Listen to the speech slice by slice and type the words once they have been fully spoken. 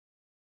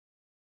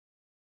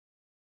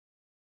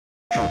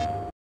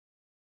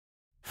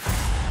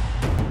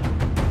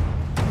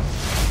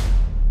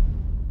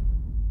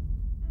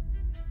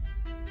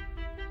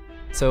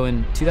So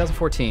in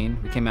 2014,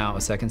 we came out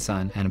with Second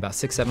Son, and about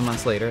 6-7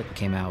 months later, we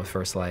came out with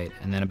First Light.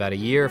 And then about a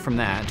year from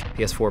that,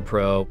 PS4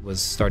 Pro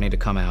was starting to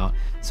come out.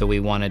 So we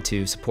wanted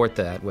to support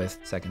that with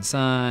Second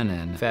Son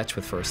and Fetch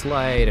with First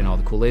Light and all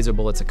the cool laser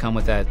bullets that come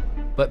with that.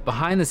 But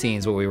behind the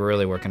scenes, what we were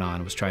really working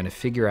on was trying to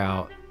figure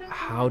out,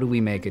 how do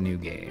we make a new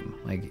game?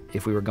 Like,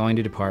 if we were going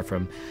to depart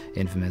from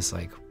Infamous,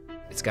 like,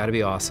 it's gotta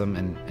be awesome,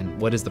 and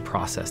what is the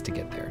process to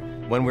get there?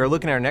 When we were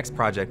looking at our next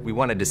project, we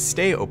wanted to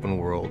stay open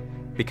world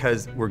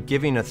because we're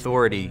giving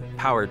authority,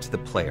 power to the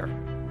player.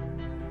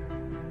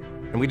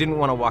 And we didn't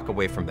want to walk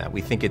away from that.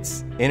 We think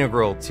it's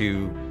integral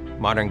to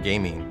modern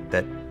gaming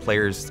that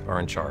players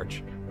are in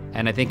charge.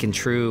 And I think in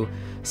true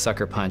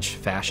Sucker Punch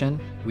fashion,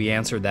 we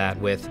answered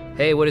that with,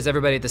 hey, what does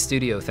everybody at the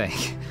studio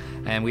think?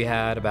 And we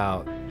had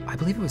about, I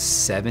believe it was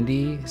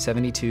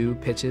 72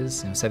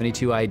 pitches,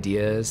 72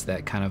 ideas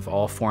that kind of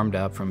all formed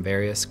up from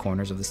various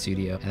corners of the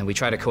studio. And then we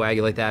try to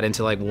coagulate that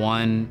into like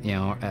one,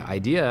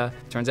 idea.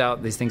 Turns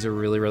out these things are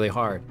really, really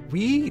hard.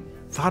 We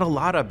thought a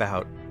lot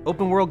about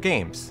open world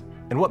games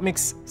and what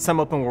makes some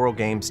open world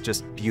games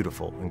just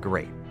beautiful and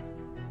great.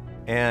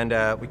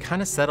 And we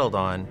kind of settled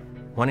on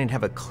wanting to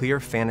have a clear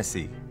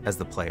fantasy as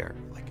the player.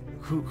 Like,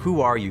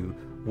 who are you?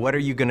 What are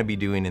you going to be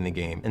doing in the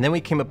game? And then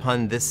we came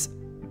upon this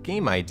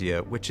game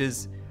idea, which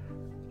is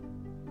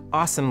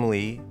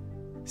awesomely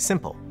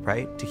simple,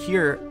 right? To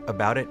hear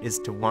about it is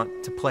to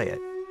want to play it.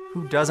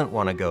 Who doesn't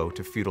want to go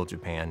to feudal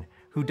Japan?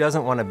 Who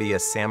doesn't want to be a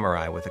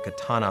samurai with a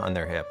katana on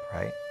their hip,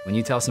 right? When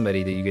you tell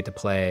somebody that you get to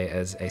play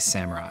as a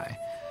samurai,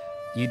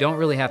 you don't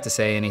really have to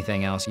say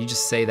anything else. You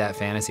just say that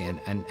fantasy,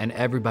 and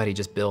everybody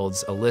just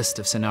builds a list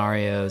of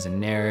scenarios and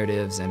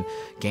narratives and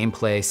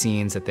gameplay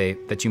scenes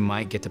that you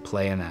might get to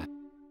play in that.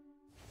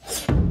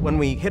 When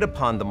we hit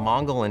upon the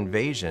Mongol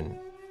invasion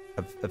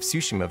of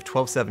Tsushima of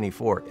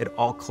 1274, it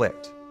all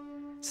clicked.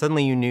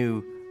 Suddenly you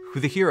knew who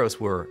the heroes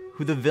were,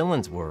 who the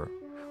villains were,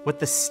 what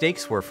the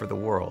stakes were for the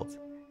world,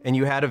 and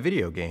you had a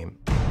video game.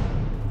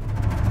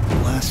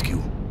 I will ask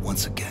you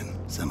once again,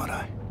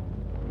 Samurai.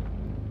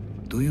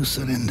 Do you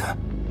surrender?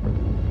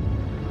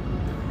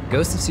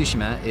 Ghost of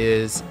Tsushima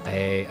is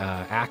a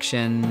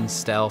action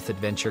stealth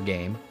adventure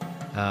game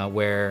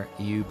where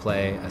you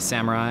play a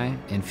samurai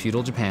in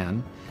feudal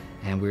Japan,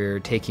 and we're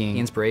taking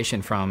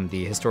inspiration from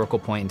the historical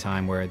point in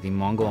time where the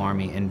Mongol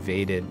army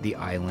invaded the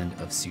island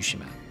of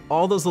Tsushima.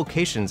 All those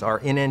locations are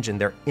in-engine,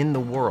 they're in the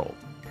world.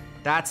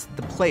 That's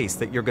the place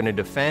that you're going to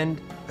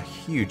defend, a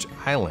huge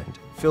island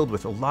filled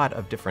with a lot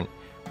of different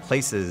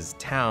places,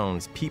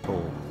 towns,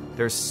 people.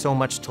 There's so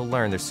much to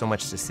learn, there's so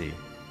much to see.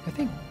 I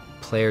think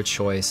player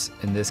choice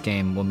in this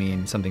game will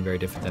mean something very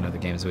different than other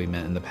games we've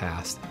met in the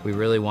past. We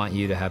really want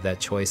you to have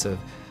that choice of,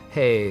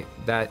 hey,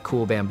 that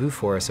cool bamboo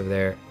forest over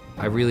there,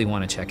 I really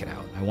want to check it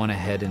out. I want to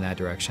head in that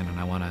direction, and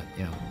I want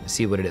to,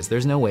 see what it is.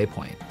 There's no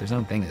waypoint. There's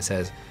no thing that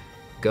says,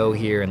 go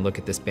here and look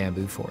at this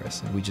bamboo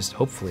forest. And we just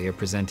hopefully are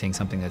presenting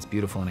something that's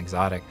beautiful and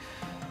exotic,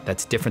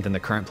 that's different than the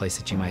current place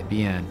that you might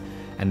be in,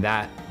 and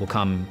that will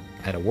come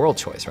at a world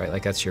choice, right?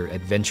 Like, that's your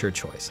adventure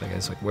choice. Like,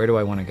 it's like, where do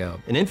I want to go?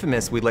 In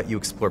Infamous, we let you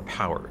explore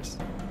powers.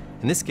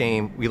 In this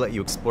game, we let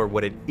you explore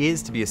what it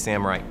is to be a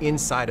samurai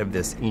inside of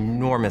this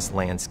enormous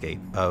landscape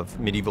of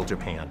medieval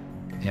Japan.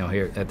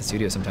 Here at the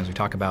studio, sometimes we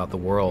talk about the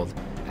world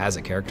as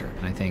a character.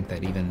 And I think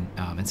that even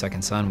in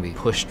Second Son, we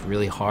pushed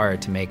really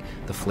hard to make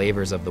the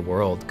flavors of the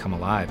world come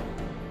alive.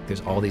 There's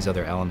all these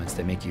other elements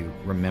that make you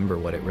remember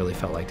what it really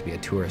felt like to be a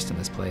tourist in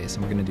this place.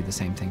 And we're going to do the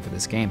same thing for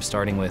this game,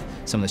 starting with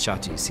some of the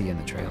shots you see in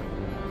the trailer.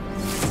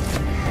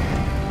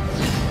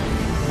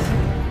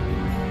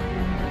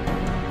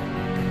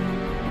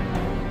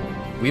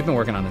 We've been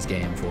working on this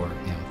game for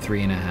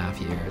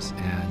 3.5 years,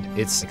 and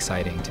it's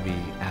exciting to be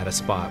at a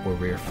spot where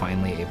we're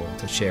finally able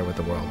to share with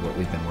the world what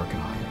we've been working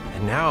on.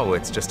 And now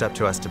it's just up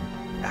to us to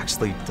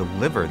actually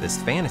deliver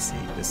this fantasy,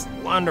 this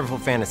wonderful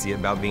fantasy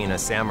about being a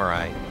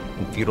samurai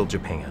in feudal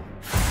Japan.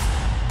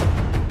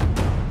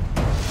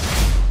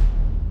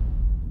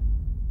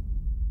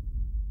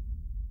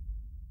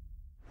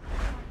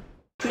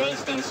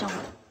 PlayStation